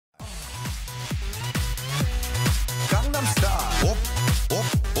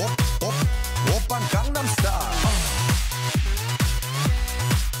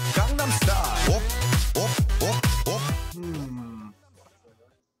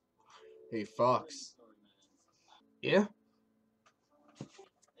Hey, Fox. Yeah?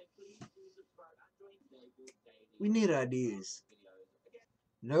 We need ideas.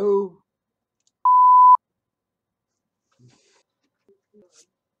 No.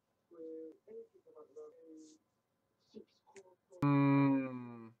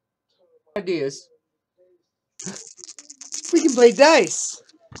 Ideas. We can play dice.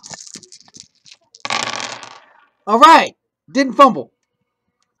 All right. Didn't fumble.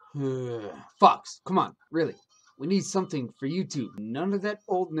 Fox, come on, really. We need something for YouTube. None of that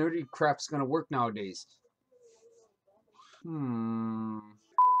old nerdy crap's gonna work nowadays. I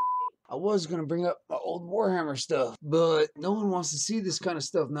was gonna bring up my old Warhammer stuff, but no one wants to see this kind of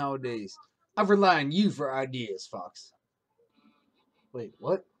stuff nowadays. I rely on you for ideas, Fox. Wait,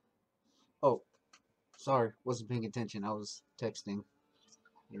 what? Oh, sorry, wasn't paying attention. I was texting,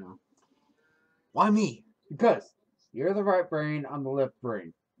 you know. Why me? Because you're the right brain, I'm the left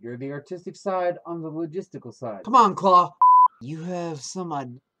brain. You're the artistic side, I'm the logistical side. Come on, Claw. You have some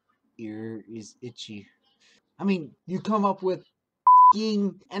idea. Ear is itchy. I mean, you come up with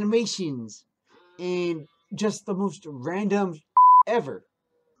animations and just the most random ever.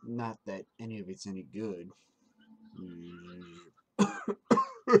 Not that any of it's any good.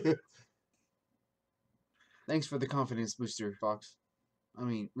 Thanks for the confidence booster, Fox. I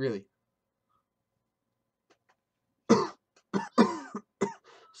mean, really.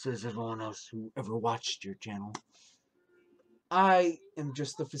 Says everyone else who ever watched your channel. I am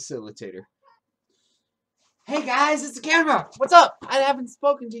just the facilitator. Hey guys, it's the camera. What's up? I haven't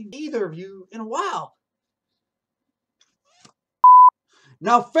spoken to either of you in a while.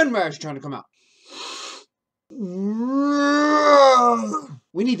 Now Fenrir's trying to come out.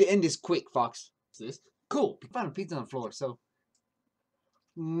 We need to end this quick, Fox. This cool. We found a pizza on the floor, so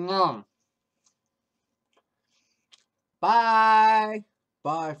bye.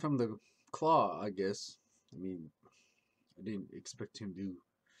 Bye from the claw, I guess. I mean, I didn't expect him to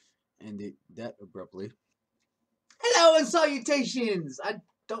end it that abruptly. Hello and salutations! I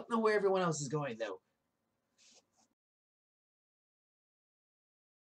don't know where everyone else is going, though.